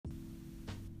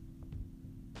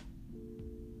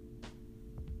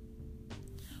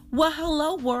Well,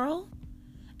 hello, world,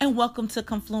 and welcome to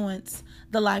Confluence,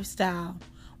 the lifestyle,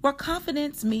 where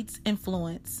confidence meets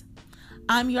influence.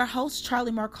 I'm your host,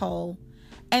 Charlie Marcole,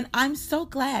 and I'm so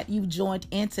glad you've joined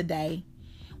in today.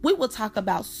 We will talk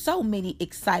about so many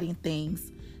exciting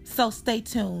things, so stay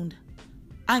tuned.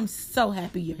 I'm so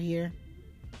happy you're here.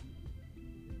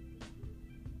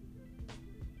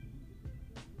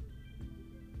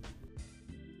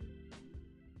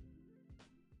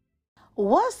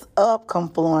 What's up,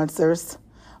 Confluencers?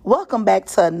 Welcome back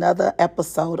to another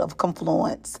episode of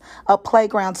Confluence, a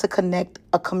playground to connect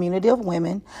a community of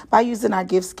women by using our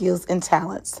gifts, skills, and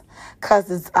talents.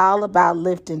 Because it's all about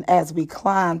lifting as we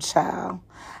climb, child.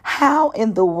 How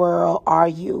in the world are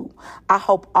you? I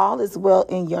hope all is well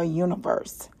in your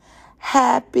universe.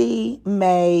 Happy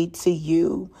May to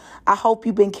you. I hope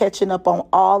you've been catching up on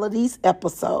all of these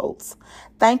episodes.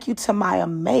 Thank you to my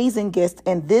amazing guests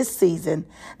in this season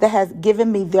that has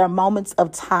given me their moments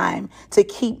of time to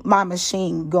keep my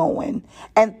machine going.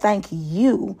 And thank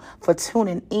you for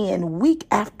tuning in week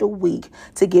after week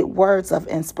to get words of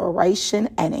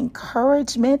inspiration and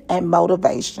encouragement and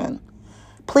motivation.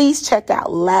 Please check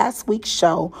out last week's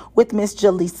show with Miss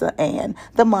Jaleesa Ann,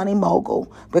 the money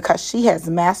mogul, because she has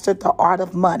mastered the art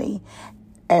of money.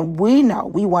 And we know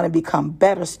we want to become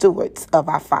better stewards of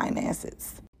our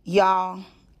finances. Y'all,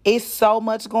 it's so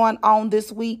much going on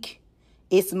this week.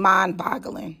 It's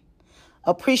mind-boggling.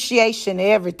 Appreciation,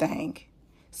 everything.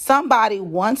 Somebody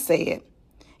once said,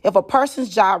 if a person's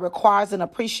job requires an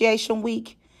appreciation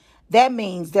week, that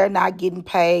means they're not getting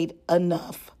paid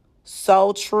enough.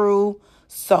 So true.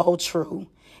 So true.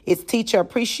 It's Teacher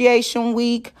Appreciation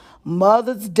Week,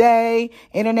 Mother's Day,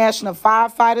 International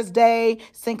Firefighters Day,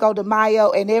 Cinco de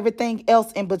Mayo, and everything else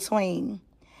in between.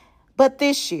 But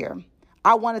this year,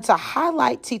 I wanted to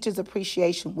highlight Teachers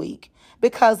Appreciation Week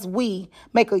because we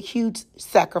make a huge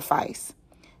sacrifice,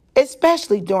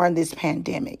 especially during this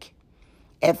pandemic.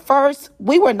 At first,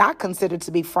 we were not considered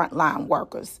to be frontline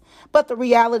workers, but the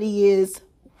reality is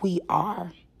we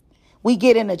are. We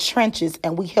get in the trenches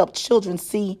and we help children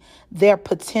see their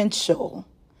potential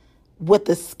with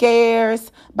the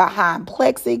scares behind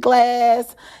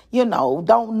plexiglass,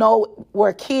 don't know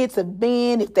where kids have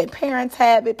been, if their parents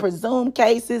have it, presumed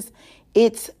cases.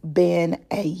 It's been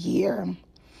a year.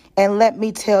 And let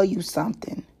me tell you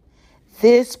something.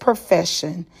 This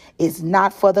profession is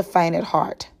not for the faint at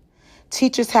heart.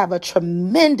 Teachers have a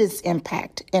tremendous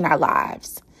impact in our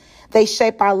lives. They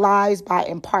shape our lives by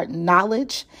imparting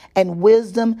knowledge and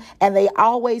wisdom, and they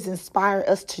always inspire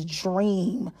us to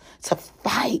dream, to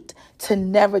fight, to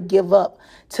never give up,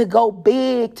 to go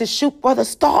big, to shoot for the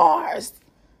stars.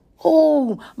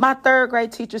 Oh, my third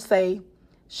grade teacher say,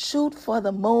 shoot for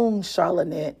the moon,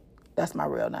 Charlotte. That's my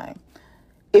real name.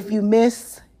 If you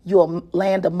miss, you'll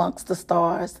land amongst the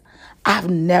stars. I've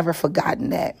never forgotten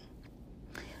that.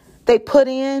 They put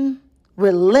in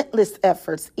relentless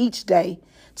efforts each day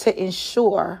to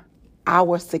ensure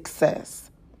our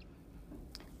success.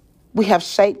 We have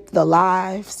shaped the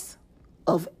lives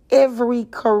of every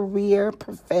career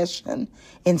profession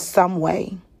in some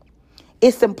way.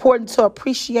 It's important to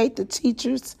appreciate the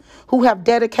teachers who have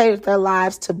dedicated their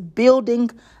lives to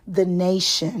building the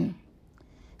nation.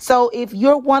 So if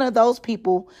you're one of those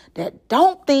people that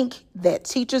don't think that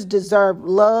teachers deserve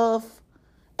love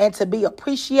and to be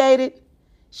appreciated,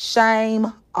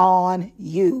 shame on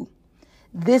you.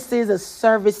 This is a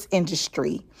service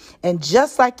industry, and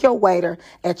just like your waiter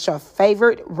at your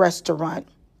favorite restaurant,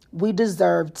 we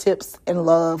deserve tips and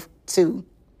love too.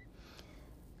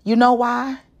 You know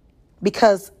why?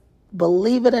 Because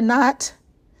believe it or not,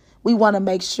 we want to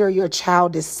make sure your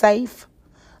child is safe,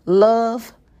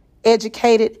 loved,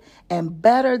 educated, and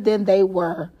better than they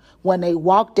were when they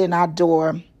walked in our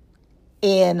door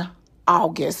in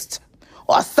August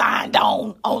or signed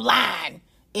on online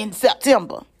in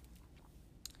September.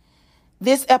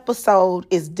 This episode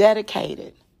is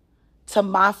dedicated to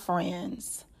my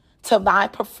friends, to my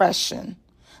profession,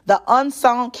 the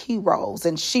unsung heroes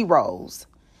and sheroes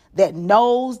that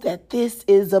knows that this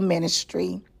is a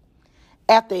ministry.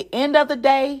 At the end of the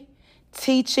day,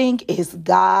 teaching is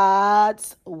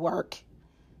God's work.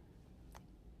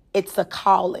 It's a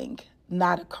calling,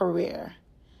 not a career.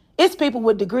 It's people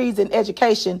with degrees in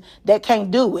education that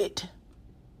can't do it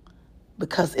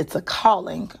because it's a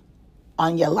calling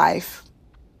on your life.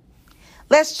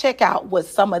 Let's check out what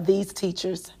some of these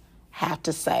teachers have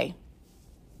to say.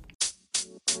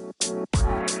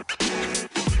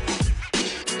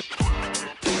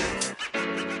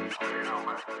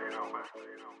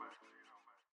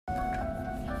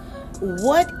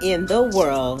 What in the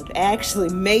world actually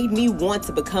made me want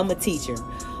to become a teacher?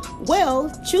 Well,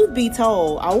 truth be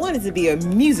told, I wanted to be a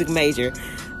music major.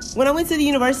 When I went to the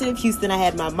University of Houston, I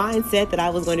had my mindset that I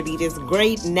was going to be this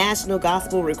great national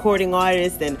gospel recording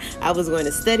artist, and I was going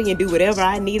to study and do whatever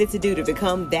I needed to do to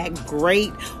become that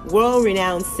great,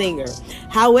 world-renowned singer.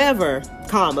 However,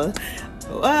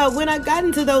 when I got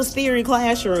into those theory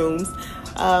classrooms,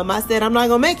 I said, I'm not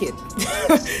going to make it.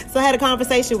 So I had a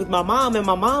conversation with my mom, and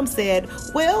my mom said,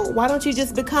 well, why don't you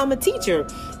just become a teacher?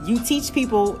 You teach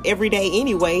people every day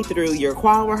anyway through your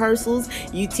choir rehearsals.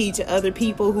 You teach other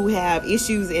people who have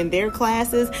issues in their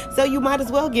classes, so you might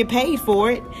as well get paid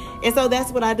for it. And so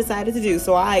that's what I decided to do.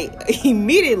 So I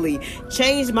immediately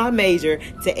changed my major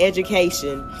to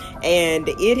education, and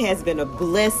it has been a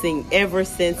blessing ever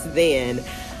since then.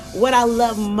 What I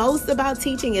love most about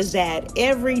teaching is that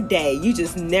every day you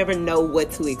just never know what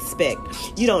to expect.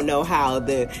 You don't know how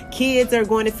the kids are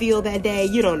going to feel that day.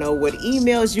 You don't know what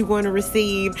emails you're going to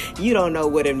receive. You don't know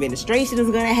what administration is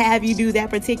going to have you do that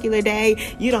particular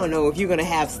day. You don't know if you're going to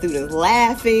have students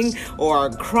laughing or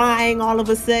crying all of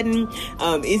a sudden.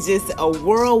 It's just a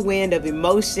whirlwind of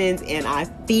emotions, and I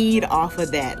feed off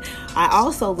of that. I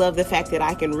also love the fact that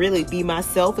I can really be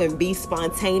myself and be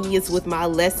spontaneous with my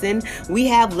lesson. We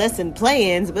have lesson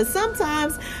plans, but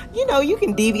sometimes, you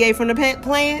can deviate from the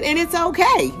plan and it's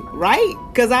okay, right?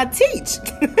 Because I teach.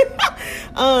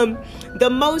 The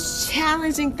most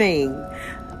challenging thing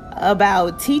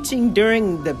about teaching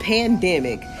during the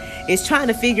pandemic is trying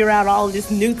to figure out all this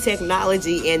new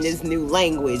technology and this new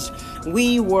language.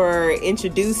 We were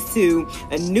introduced to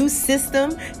a new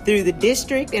system through the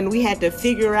district, and we had to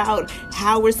figure out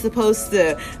how we're supposed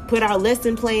to put our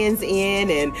lesson plans in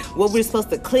and what we're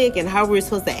supposed to click and how we're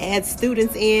supposed to add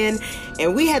students in.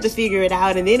 And we had to figure it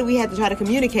out, and then we had to try to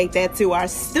communicate that to our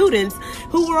students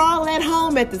who were all at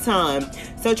home at the time.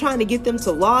 So trying to get them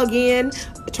to log in,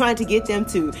 trying to get them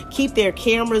to keep their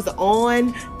cameras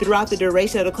on throughout the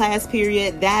duration of the class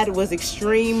period, that was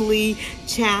extremely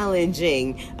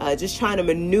challenging. Just trying to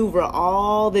maneuver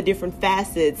all the different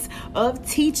facets of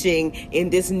teaching in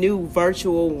this new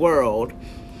virtual world.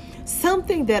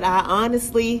 Something that I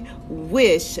honestly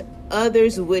wish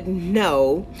others would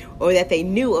know, or that they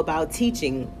knew about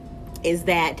teaching, is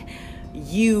that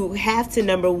you have to,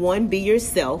 number one, be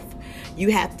yourself.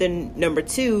 You have to, number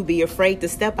two, be afraid to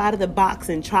step out of the box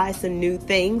and try some new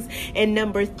things. And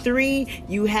number three,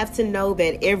 you have to know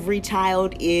that every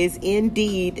child is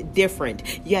indeed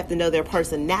different. You have to know their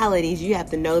personalities. You have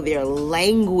to know their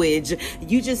language.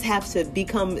 You just have to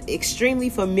become extremely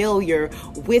familiar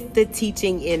with the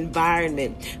teaching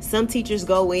environment. Some teachers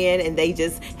go in and they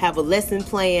just have a lesson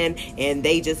plan and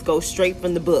they just go straight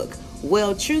from the book.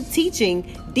 Well, true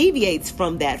teaching deviates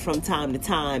from that from time to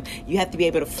time. You have to be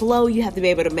able to flow. You have to be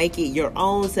able to make it your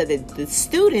own so that the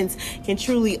students can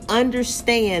truly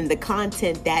understand the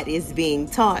content that is being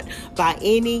taught by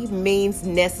any means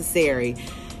necessary.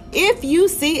 If you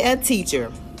see a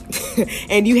teacher,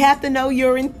 and you have to know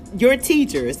your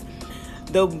teachers,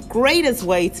 the greatest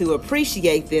way to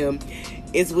appreciate them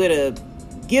is with a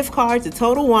gift card to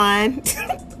Total Wine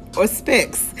or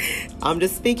Specs. I'm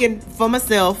just speaking for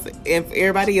myself and for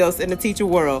everybody else in the teacher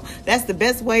world. That's the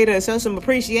best way to show some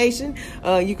appreciation.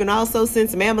 You can also send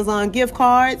some Amazon gift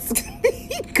cards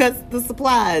because the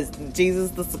supplies,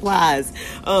 the supplies.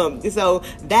 So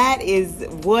that is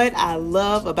what I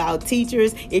love about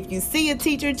teachers. If you see a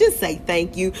teacher, just say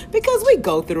thank you, because we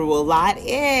go through a lot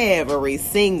every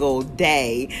single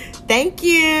day. Thank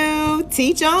you.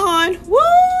 Teach on.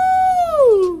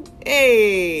 Woo!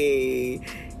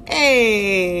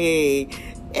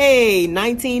 Hey,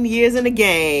 19 years in the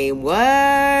game.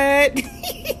 What?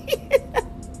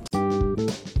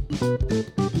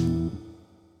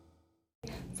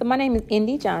 So my name is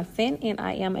Indy Johnson, and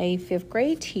I am a 5th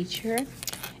grade teacher.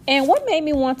 And what made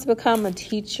me want to become a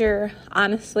teacher,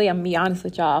 honestly, I'm going to be honest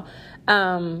with y'all,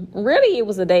 really it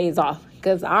was the days off.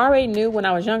 Because I already knew when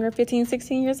I was younger, 15,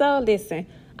 16 years old, listen,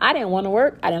 I didn't want to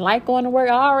work. I didn't like going to work.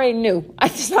 I already knew. I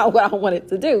just know what I wanted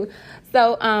to do.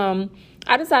 So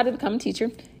I decided to become a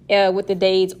teacher with the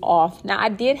days off. Now, I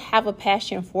did have a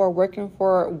passion for working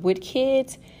with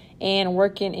kids and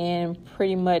working in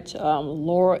pretty much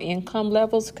lower income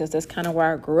levels, because that's kind of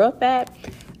where I grew up at.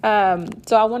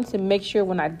 So I wanted to make sure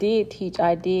when I did teach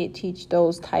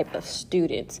those type of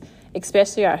students,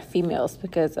 especially our females,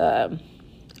 because I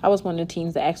was one of the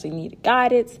teens that actually needed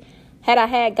guidance. Had I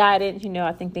had guidance,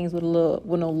 I think things went a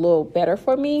little better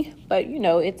for me. But,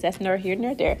 that's neither here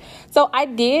nor there. So I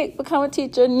did become a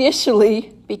teacher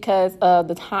initially because of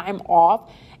the time off.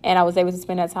 And I was able to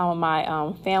spend that time with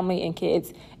my family and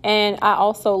kids. And I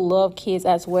also love kids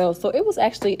as well. So it was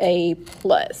actually a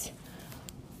plus.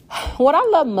 What I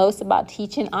love most about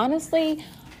teaching, honestly,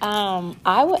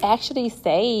 I would actually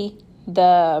say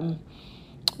the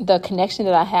connection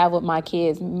that I have with my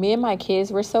kids. Me and my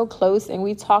kids, we're so close, and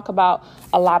we talk about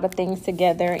a lot of things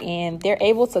together, and they're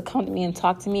able to come to me and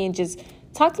talk to me and just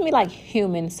talk to me like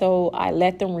humans. So I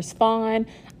let them respond.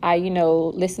 I,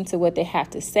 listen to what they have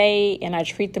to say, and I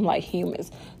treat them like humans.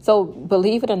 So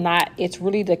believe it or not, it's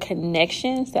really the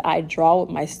connections that I draw with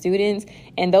my students,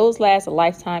 and those last a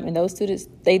lifetime. And those students,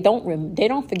 they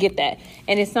don't forget that,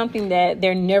 and it's something that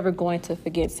they're never going to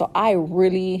forget. So I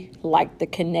really like the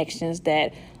connections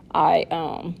that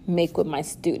I make with my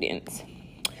students.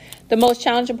 The most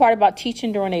challenging part about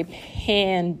teaching during a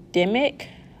pandemic,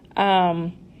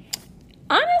 honestly,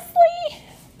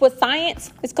 with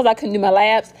science, it's because I couldn't do my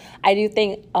labs. I do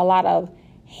think a lot of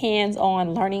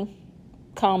hands-on learning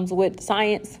comes with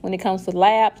science when it comes to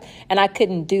labs, and I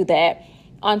couldn't do that.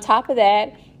 On top of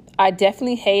that, I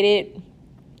definitely hated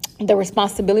the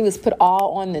responsibility was put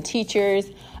all on the teachers.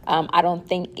 I don't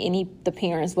think the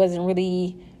parents wasn't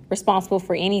really responsible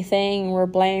for anything. We're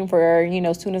blamed for,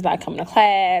 students not coming to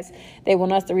class. They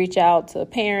want us to reach out to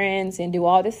parents and do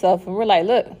all this stuff. And we're like,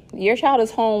 look, your child is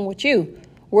home with you.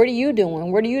 What are you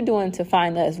doing? What are you doing to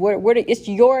find us? It's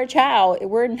your child.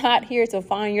 We're not here to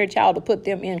find your child to put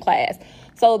them in class.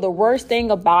 So the worst thing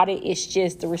about it is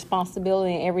just the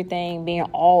responsibility and everything being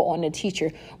all on the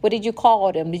teacher. What did you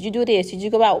call them? Did you do this? Did you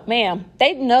go out? Ma'am,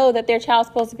 they know that their child's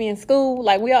supposed to be in school.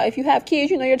 Like if you have kids,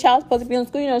 your child's supposed to be in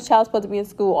school. Your child's supposed to be in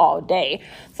school all day.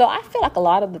 So I feel like a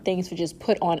lot of the things were just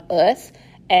put on us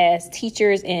as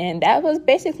teachers, and that was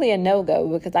basically a no-go,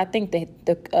 because I think that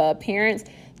the parents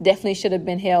definitely should have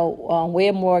been held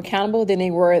way more accountable than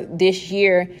they were this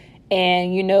year.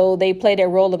 And, they play their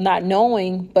role of not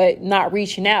knowing, but not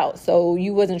reaching out. So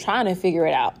you wasn't trying to figure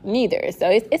it out neither. So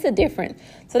it's a difference.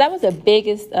 So that was the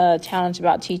biggest challenge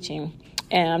about teaching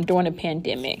during the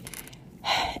pandemic.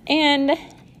 And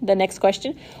the next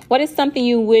question, what is something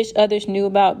you wish others knew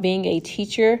about being a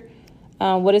teacher?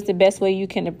 What is the best way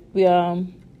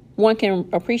one can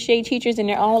appreciate teachers in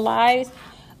their own lives?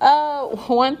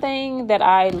 One thing that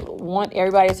I want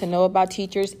everybody to know about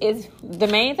teachers is the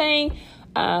main thing.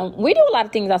 We do a lot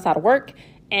of things outside of work,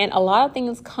 and a lot of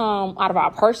things come out of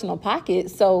our personal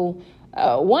pockets. So,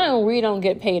 we don't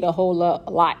get paid a whole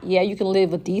lot. Yeah, you can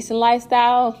live a decent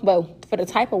lifestyle, but for the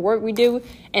type of work we do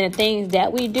and the things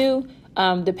that we do,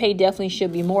 the pay definitely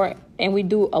should be more. And we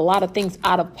do a lot of things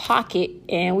out of pocket,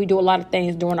 and we do a lot of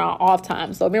things during our off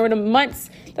time. So remember the months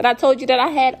that I told you that I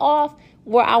had off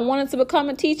where I wanted to become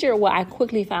a teacher? Well, I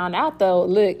quickly found out, though,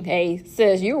 look, hey,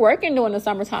 sis, you're working during the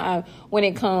summertime when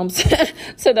it comes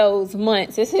to those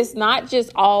months. It's not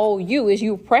just all you. It's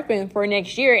you prepping for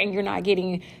next year, and you're not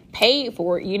getting paid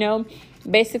for it,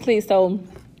 basically. So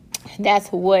that's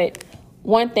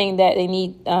one thing that they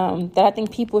need, that I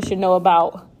think people should know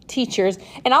about teachers.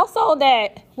 And also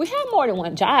that we have more than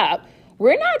one job.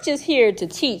 We're not just here to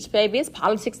teach, baby. It's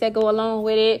politics that go along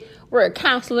with it. We're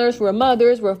counselors, we're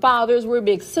mothers, we're fathers, we're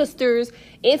big sisters.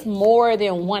 It's more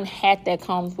than one hat that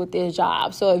comes with this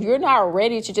job. So if you're not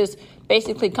ready to just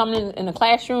basically come in the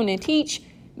classroom and teach,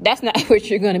 that's not what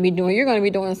you're going to be doing. You're going to be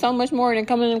doing so much more than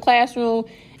coming in the classroom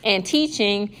and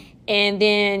teaching. And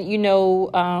then,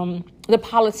 the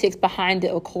politics behind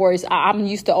it, of course. I'm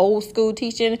used to old school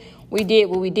teaching. We did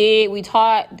what we did. We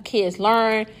taught, the kids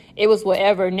learned. It was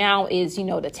whatever. Now is,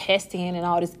 the testing and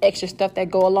all this extra stuff that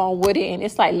go along with it. And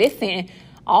it's like, listen,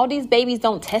 all these babies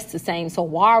don't test the same. So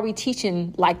why are we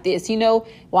teaching like this?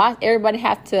 Why everybody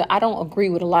have to? I don't agree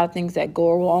with a lot of things that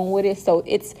go along with it. So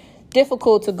it's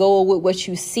difficult to go with what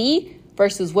you see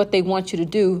versus what they want you to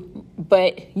do.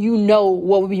 But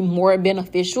what would be more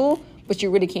beneficial, but you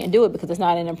really can't do it because it's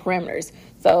not in the parameters.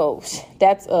 So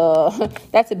that's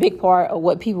a big part of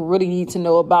what people really need to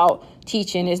know about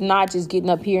teaching. It's not just getting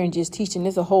up here and just teaching.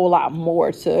 There's a whole lot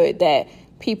more to it that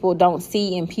people don't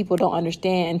see and people don't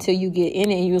understand until you get in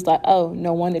it and you're just like, oh,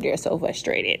 no wonder they're so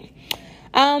frustrated.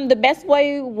 The best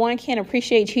way one can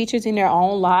appreciate teachers in their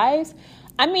own lives,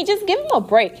 just give them a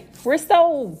break. We're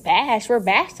so bashed. We're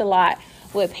bashed a lot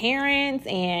with parents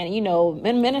and,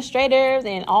 administrators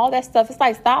and all that stuff. It's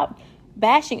like, stop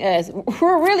bashing us.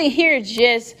 We're really here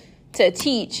just to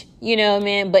teach,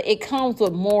 but it comes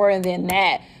with more than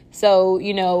that. So,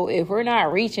 if we're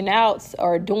not reaching out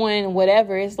or doing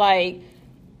whatever, it's like,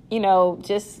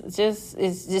 just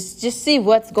see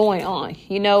what's going on,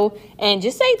 and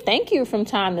just say thank you from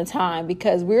time to time,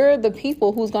 because we're the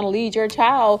people who's going to lead your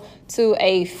child to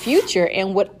a future.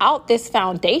 And without this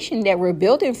foundation that we're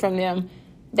building from them,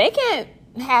 they can't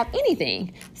have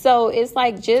anything. So it's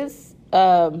like, just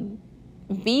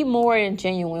be more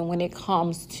genuine when it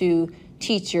comes to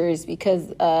teachers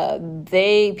because a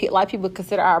lot of people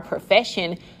consider our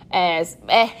profession as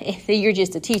you're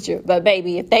just a teacher. But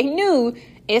baby, if they knew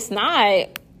it's not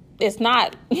that's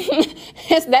not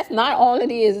all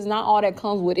it is. It's not all that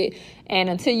comes with it. And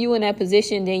until you're in that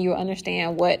position, then you'll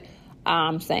understand what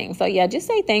I'm saying. So yeah, just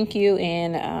say thank you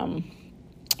and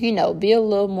be a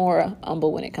little more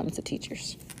humble when it comes to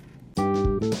teachers.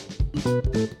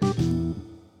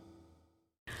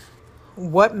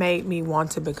 What made me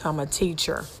want to become a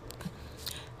teacher?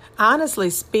 Honestly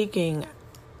speaking,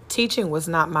 teaching was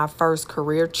not my first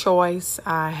career choice.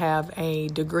 I have a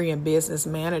degree in business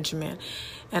management,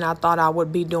 and I thought I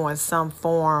would be doing some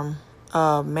form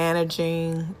of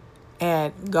managing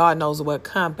at God knows what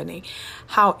company.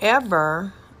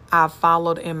 However, I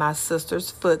followed in my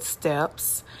sister's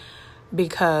footsteps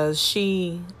because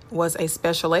she was a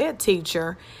special ed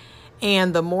teacher.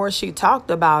 And the more she talked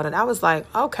about it, I was like,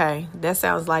 okay, that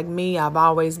sounds like me. I've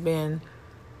always been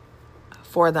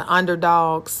for the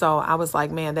underdog. So I was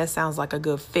like, man, that sounds like a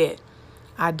good fit.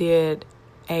 I did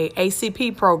a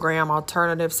ACP program,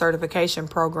 alternative certification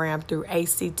program through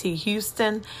ACT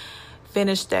Houston,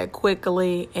 finished that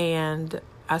quickly, and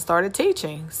I started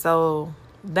teaching. So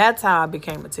that's how I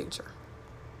became a teacher.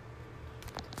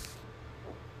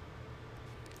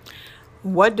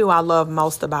 What do I love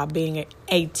most about being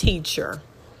a teacher?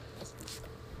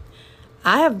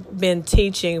 I have been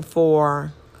teaching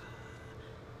for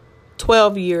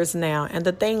 12 years now, and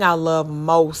the thing I love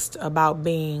most about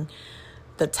being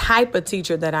the type of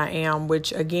teacher that I am,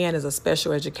 which again is a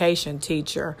special education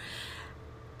teacher,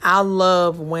 I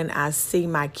love when I see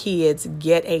my kids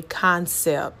get a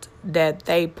concept that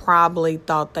they probably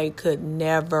thought they could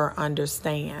never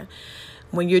understand.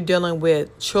 When you're dealing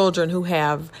with children who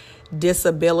have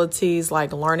disabilities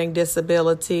like learning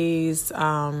disabilities,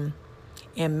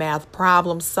 in math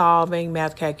problem solving,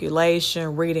 math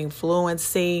calculation, reading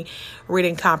fluency,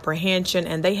 reading comprehension,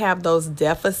 and they have those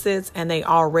deficits and they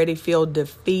already feel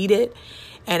defeated.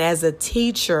 And as a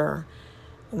teacher,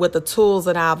 with the tools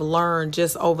that I've learned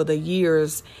just over the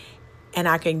years, and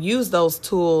I can use those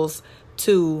tools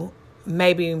to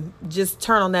maybe just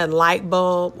turn on that light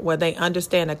bulb where they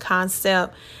understand a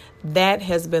concept, that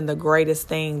has been the greatest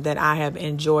thing that I have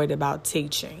enjoyed about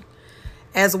teaching,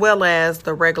 as well as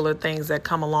the regular things that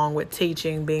come along with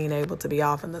teaching, being able to be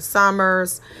off in the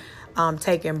summers,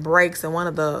 taking breaks. And one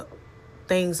of the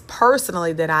things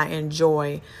personally that I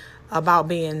enjoy about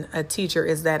being a teacher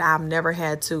is that I've never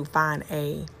had to find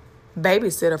a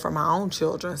babysitter for my own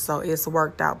children. So it's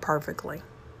worked out perfectly.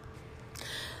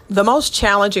 The most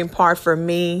challenging part for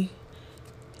me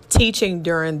teaching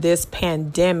during this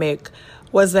pandemic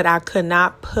was that I could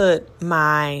not put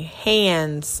my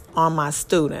hands on my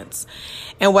students.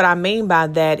 And what I mean by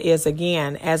that is,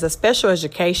 again, as a special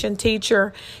education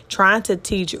teacher, trying to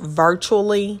teach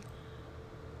virtually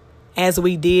as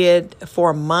we did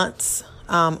for months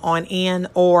on end,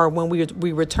 or when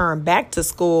we returned back to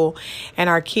school and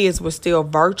our kids were still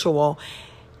virtual,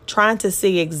 trying to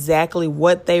see exactly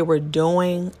what they were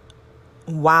doing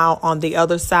while on the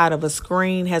other side of a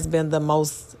screen has been the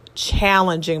most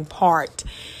challenging part.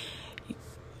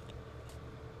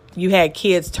 You had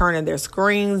kids turning their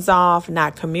screens off,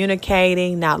 not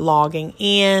communicating, not logging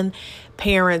in.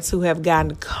 Parents who have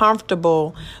gotten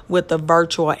comfortable with the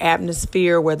virtual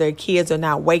atmosphere where their kids are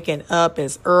not waking up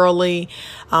as early.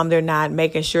 They're not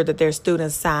making sure that their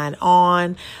students sign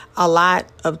on. A lot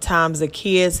of times the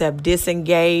kids have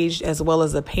disengaged as well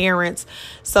as the parents.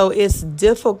 So it's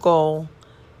difficult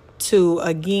to,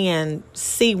 again,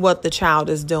 see what the child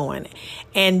is doing.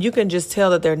 And you can just tell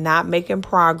that they're not making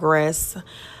progress.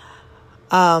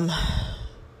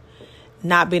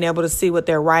 Not being able to see what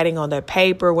they're writing on their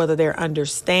paper, whether they're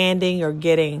understanding or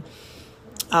getting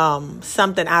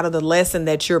something out of the lesson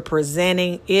that you're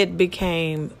presenting. It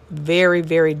became very,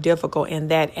 very difficult in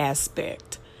that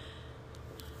aspect.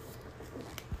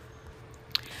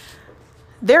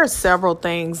 There are several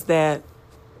things that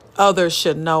others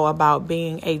should know about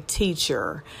being a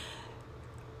teacher,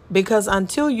 because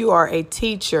until you are a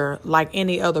teacher, like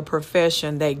any other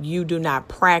profession that you do not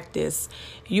practice,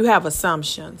 you have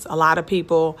assumptions. A lot of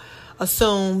people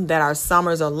assume that our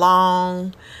summers are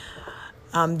long,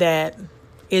 that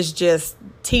it's just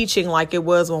teaching like it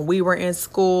was when we were in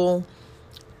school,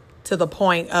 to the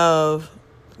point of,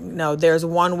 there's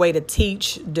one way to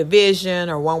teach division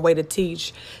or one way to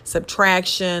teach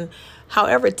subtraction.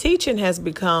 However, teaching has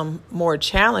become more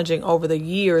challenging over the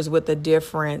years with the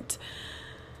different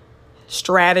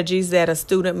strategies that a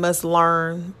student must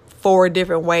learn, 4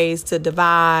 different ways to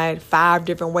divide, 5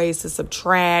 different ways to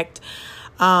subtract.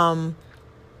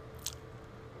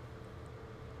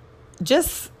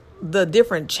 Just the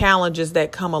different challenges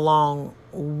that come along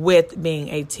with being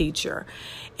a teacher.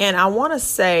 And I want to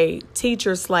say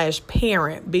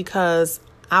teacher/parent because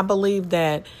I believe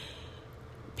that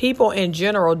people in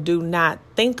general do not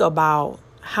think about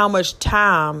how much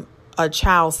time a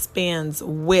child spends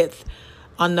with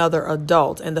another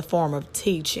adult in the form of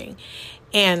teaching.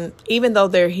 And even though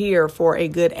they're here for a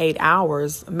good 8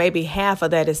 hours, maybe half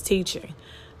of that is teaching.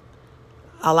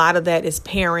 A lot of that is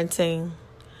parenting,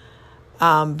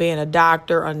 being a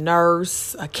doctor, a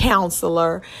nurse, a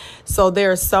counselor. So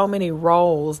there are so many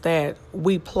roles that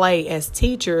we play as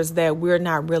teachers that we're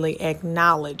not really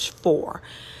acknowledged for.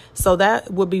 So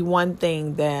that would be one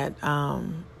thing that I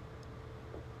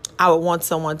would want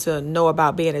someone to know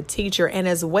about being a teacher. And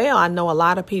as well, I know a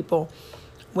lot of people,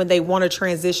 when they want to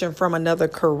transition from another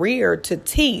career to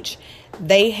teach,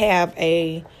 they have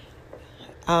they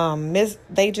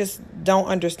just don't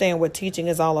understand what teaching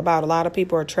is all about. A lot of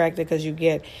people are attracted because you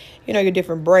get, your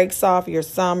different breaks off, your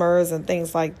summers and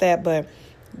things like that. But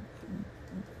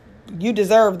you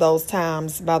deserve those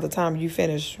times by the time you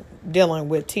finish dealing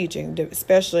with teaching,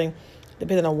 especially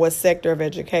depending on what sector of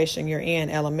education you're in,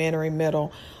 elementary,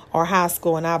 middle, or high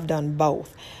school. And I've done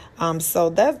both. So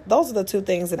those are the two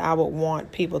things that I would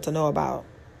want people to know about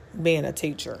being a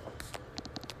teacher.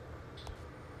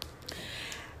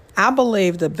 I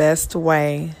believe the best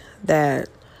way that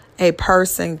a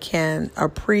person can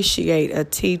appreciate a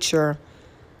teacher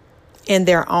in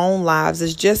their own lives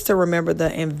is just to remember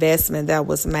the investment that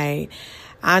was made.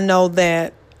 I know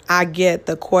that I get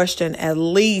the question at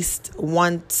least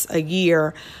once a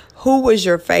year, who was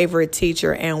your favorite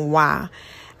teacher and why?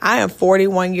 I am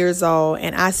 41 years old,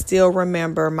 and I still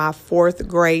remember my fourth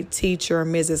grade teacher,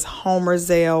 Mrs.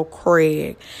 Homerzell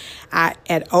Craig,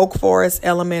 at Oak Forest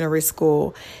Elementary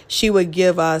School. She would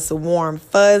give us warm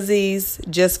fuzzies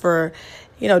just for,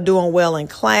 doing well in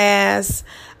class.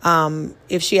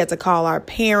 If she had to call our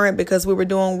parent because we were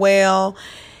doing well.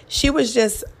 She was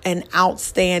just an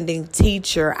outstanding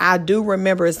teacher. I do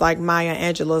remember, it's like Maya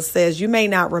Angelou says, you may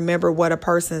not remember what a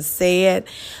person said,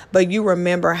 but you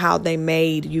remember how they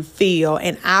made you feel.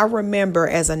 And I remember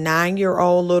as a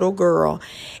 9-year-old little girl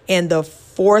in the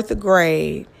fourth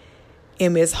grade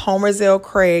in Miss Homerzell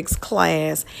Craig's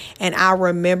class, and I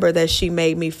remember that she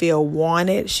made me feel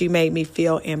wanted. She made me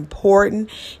feel important.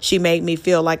 She made me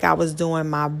feel like I was doing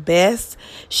my best.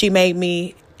 She made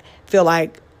me feel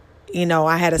like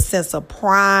I had a sense of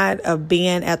pride of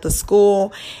being at the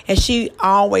school, and she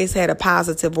always had a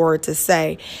positive word to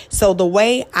say. So the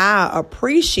way I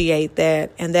appreciate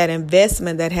that and that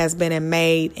investment that has been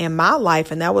made in my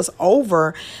life, and that was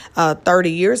over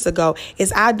 30 years ago,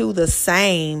 is I do the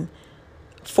same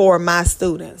for my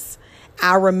students.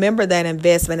 I remember that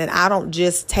investment, and I don't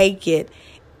just take it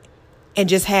and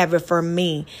just have it for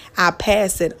me. I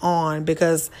pass it on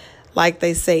because, like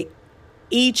they say,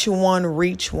 each one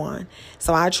reach one.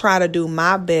 So I try to do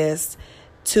my best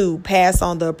to pass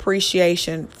on the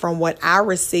appreciation from what I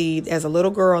received as a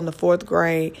little girl in the fourth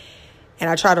grade. And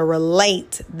I try to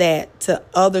relate that to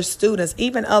other students,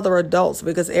 even other adults,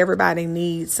 because everybody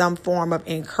needs some form of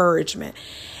encouragement.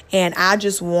 And I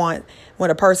just want,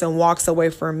 when a person walks away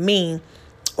from me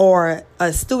or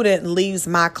a student leaves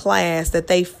my class, that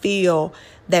they feel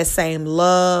that same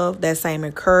love, that same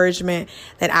encouragement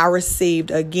that I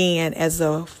received again as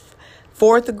a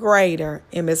fourth grader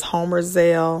in Miss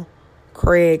Homerzell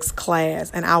Craig's class.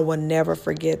 And I will never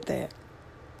forget that.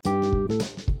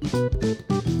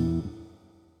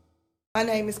 My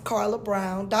name is Carla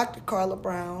Brown, Dr. Carla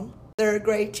Brown, third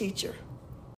grade teacher.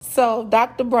 So,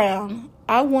 Dr. Brown,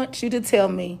 I want you to tell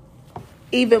me,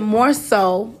 even more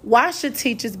so, why should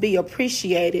teachers be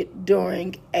appreciated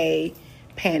during a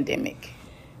pandemic?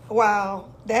 Wow,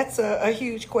 that's a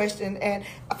huge question. And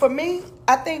for me,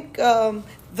 I think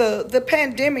the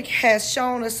pandemic has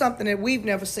shown us something that we've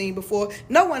never seen before.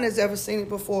 No one has ever seen it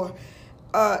before.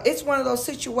 It's one of those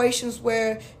situations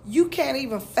where you can't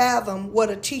even fathom what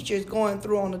a teacher is going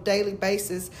through on a daily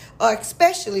basis,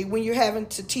 especially when you're having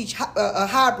to teach a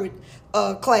hybrid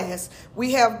class.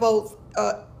 We have both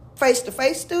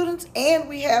face-to-face students and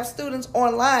we have students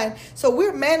online. So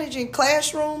we're managing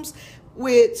classrooms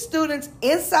with students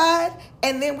inside,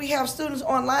 and then we have students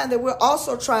online that we're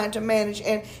also trying to manage.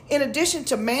 And in addition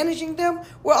to managing them,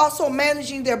 we're also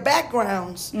managing their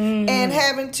backgrounds and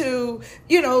having to,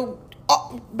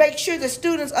 make sure that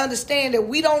students understand that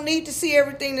we don't need to see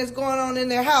everything that's going on in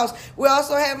their house. We're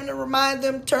also having to remind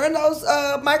them, turn those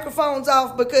microphones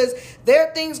off, because there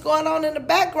are things going on in the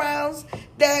backgrounds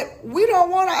that we don't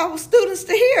want our students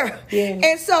to hear. Yeah.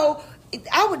 And so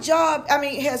our job, I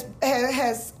mean, has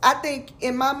I think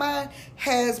in my mind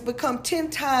has become 10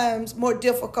 times more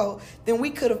difficult than we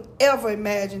could have ever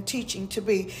imagined teaching to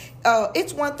be.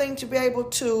 It's one thing to be able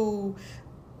to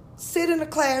sit in a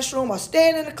classroom or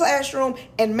stand in a classroom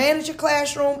and manage a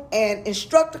classroom and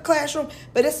instruct a classroom,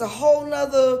 but it's a whole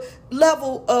nother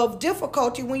level of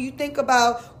difficulty when you think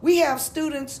about we have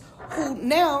students who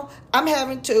now I'm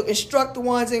having to instruct the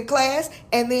ones in class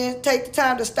and then take the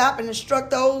time to stop and instruct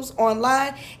those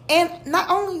online. And not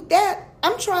only that,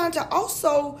 I'm trying to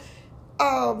also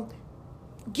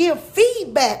give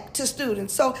feedback to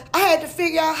students. So I had to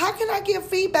figure out, how can I give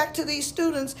feedback to these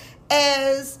students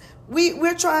as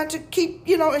we're trying to keep,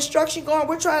 instruction going.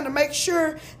 We're trying to make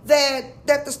sure that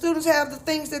the students have the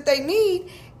things that they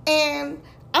need. And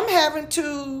I'm having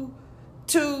to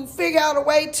figure out a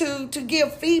way to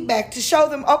give feedback, to show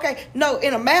them, okay, no,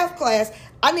 in a math class,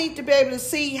 I need to be able to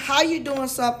see how you're doing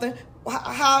something,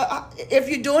 how if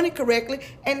you're doing it correctly,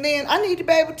 and then I need to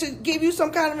be able to give you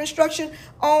some kind of instruction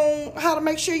on how to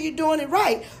make sure you're doing it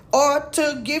right, or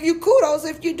to give you kudos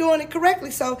if you're doing it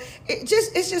correctly. So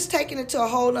it's just taking it to a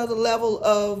whole nother level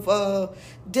of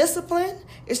discipline.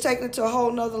 It's taking it to a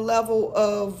whole nother level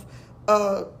of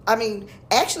a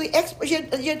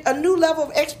new level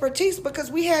of expertise,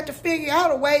 because we had to figure out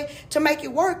a way to make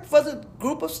it work for the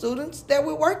group of students that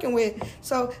we're working with.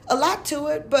 So a lot to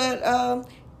it, but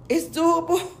it's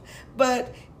doable.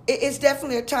 But it's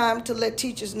definitely a time to let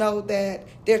teachers know that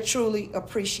they're truly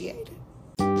appreciated.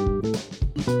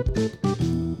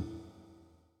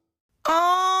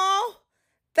 Oh,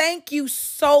 thank you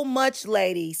so much,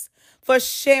 ladies, for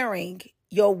sharing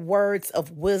your words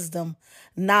of wisdom,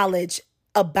 knowledge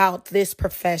about this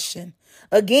profession.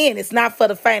 Again, it's not for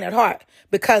the faint at heart,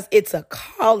 because it's a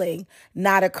calling,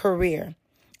 not a career.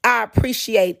 I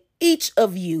appreciate each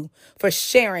of you for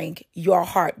sharing your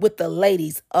heart with the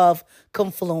ladies of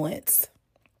Confluence.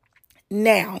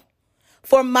 Now,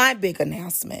 for my big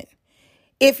announcement.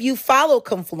 If you follow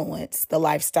Confluence, the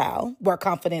lifestyle where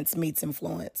confidence meets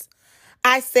influence,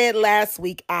 I said last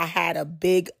week I had a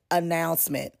big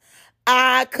announcement.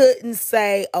 I couldn't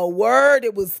say a word.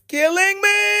 It was killing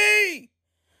me.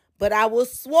 But I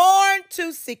was sworn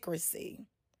to secrecy.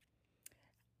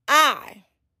 I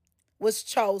was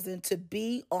chosen to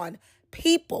be on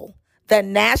People, the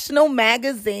national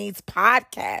magazine's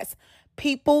podcast,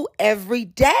 People Every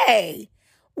Day.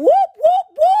 Whoop,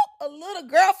 whoop, whoop. A little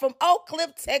girl from Oak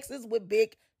Cliff, Texas with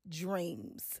big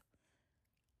dreams.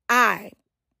 I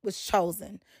was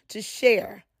chosen to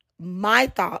share my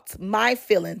thoughts, my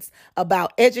feelings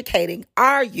about educating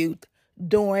our youth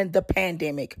during the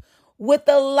pandemic with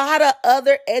a lot of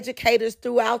other educators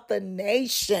throughout the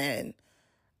nation.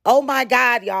 Oh my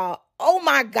God, y'all. Oh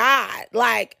my God.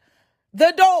 Like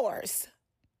the doors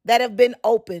that have been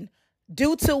opened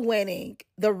due to winning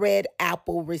the Red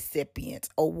Apple Recipient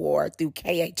Award through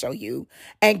KHOU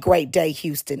and Great Day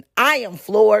Houston. I am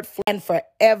floored and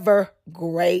forever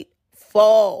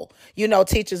grateful. You know,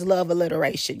 teachers love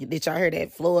alliteration. Did y'all hear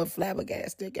that? Floored,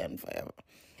 flabbergasted, and forever.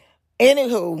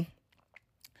 Anywho,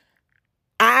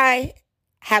 I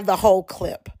have the whole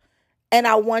clip, and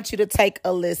I want you to take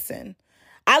a listen.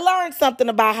 I learned something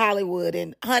about Hollywood,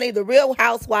 and honey, the Real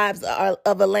Housewives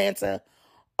of Atlanta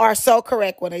are so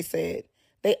correct when they said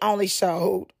they only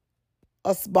showed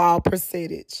a small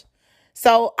percentage.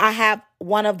 So I have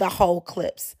one of the whole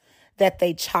clips that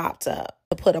they chopped up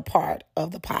to put a part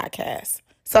of the podcast.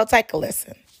 So take a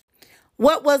listen.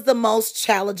 What was the most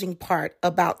challenging part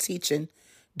about teaching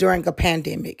during a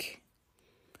pandemic?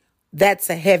 That's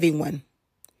a heavy one.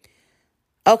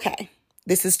 Okay,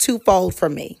 this is twofold for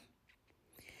me.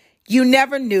 You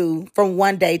never knew from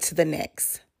one day to the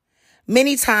next.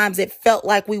 Many times it felt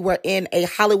like we were in a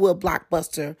Hollywood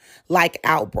blockbuster like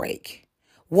Outbreak.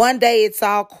 One day it's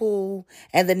all cool,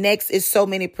 and the next is so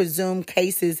many presumed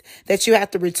cases that you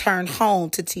have to return home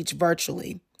to teach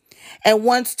virtually. And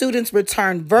once students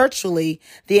returned virtually,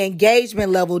 the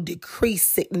engagement level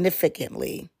decreased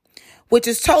significantly, which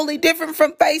is totally different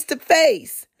from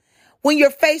face-to-face. When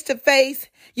you're face-to-face,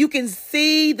 you can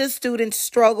see the students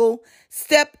struggle,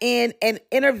 step in, and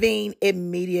intervene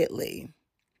immediately.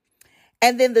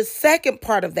 And then the second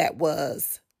part of that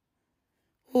was,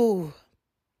 and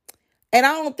I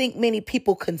don't think many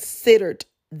people considered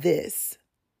this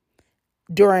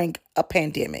during a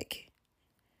pandemic.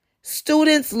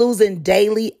 Students losing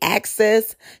daily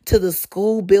access to the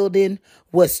school building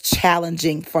was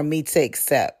challenging for me to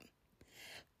accept.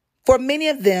 For many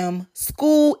of them,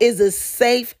 school is a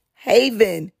safe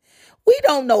haven. We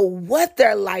don't know what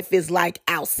their life is like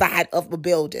outside of a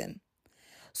building.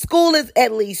 School is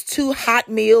at least 2 hot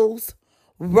meals,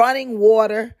 running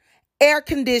water, air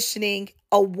conditioning,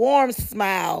 a warm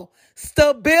smile,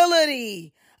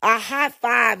 stability, a high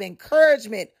five,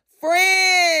 encouragement,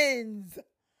 friends,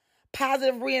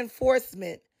 positive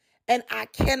reinforcement, and I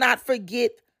cannot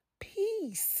forget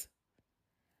peace.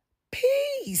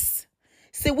 Peace.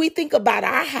 See, we think about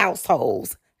our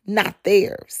households, not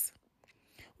theirs.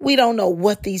 We don't know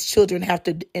what these children have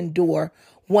to endure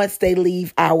once they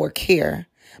leave our care,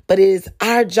 but it is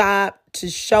our job to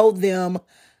show them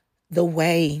the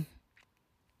way.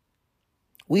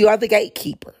 We are the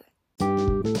gatekeeper.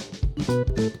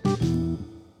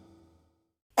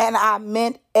 And I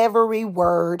meant every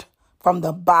word from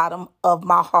the bottom of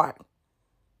my heart.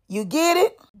 You get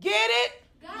it? Get it?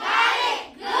 Got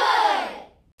it good.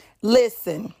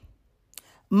 Listen,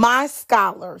 my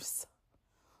scholars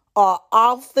are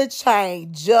off the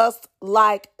chain just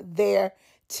like their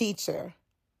teacher.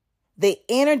 The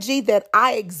energy that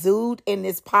I exude in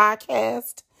this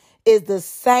podcast is the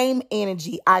same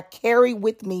energy I carry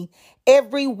with me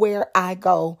everywhere I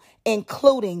go,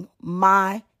 including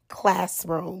my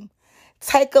classroom.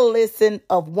 Take a listen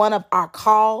of one of our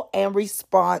call and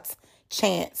response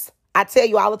chants. I tell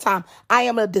you all the time, I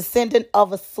am a descendant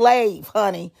of a slave,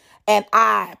 honey, and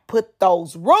I put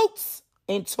those roots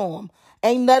into them.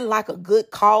 Ain't nothing like a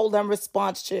good call and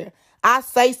response chair. I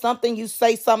say something, you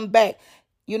say something back.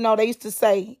 You know, they used to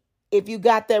say, if you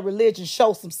got that religion,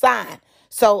 show some sign.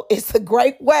 So it's a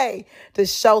great way to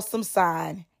show some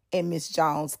sign in Miss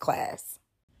Jones' class.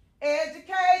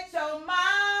 Educate your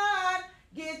mind.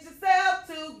 Get yourself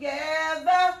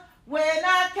together. When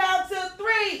I count to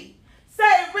 3,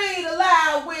 say read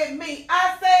aloud with me.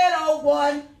 I said, oh,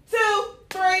 1, 2,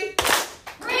 3.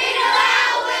 Read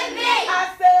aloud with me.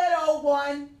 I said, oh,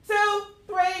 1, 2,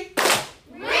 3.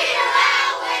 Read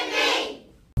aloud with me.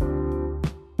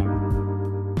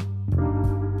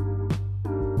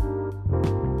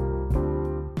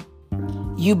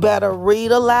 You better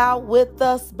read aloud with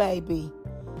us, baby.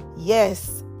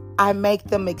 Yes, I make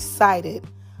them excited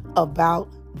about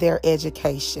their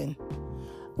education.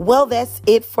 Well, that's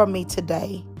it for me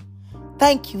today.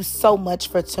 Thank you so much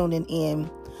for tuning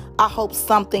in. I hope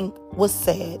something was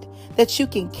said that you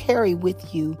can carry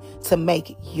with you to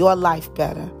make your life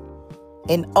better.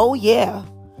 And oh yeah,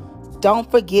 don't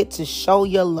forget to show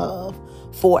your love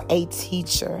for a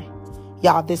teacher.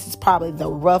 Y'all, this is probably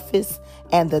the roughest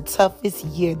and the toughest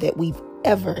year that we've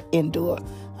ever endured.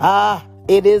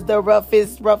 It is the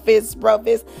roughest.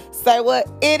 Say what?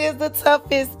 It is the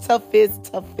toughest.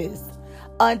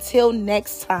 Until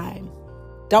next time,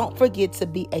 don't forget to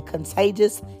be a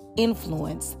contagious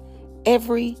influence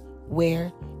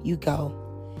everywhere you go.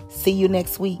 See you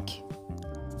next week.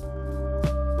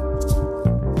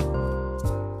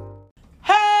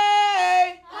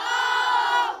 Hey!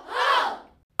 Ho, ho.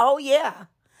 Oh, yeah.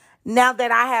 Now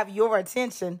that I have your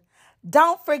attention,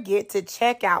 don't forget to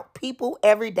check out People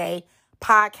Everyday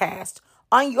Podcast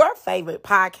on your favorite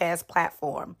podcast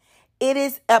platform. It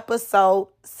is episode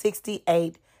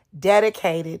 68,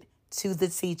 dedicated to the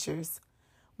teachers.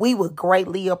 We would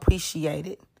greatly appreciate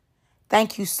it.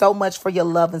 Thank you so much for your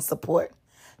love and support.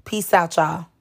 Peace out, y'all.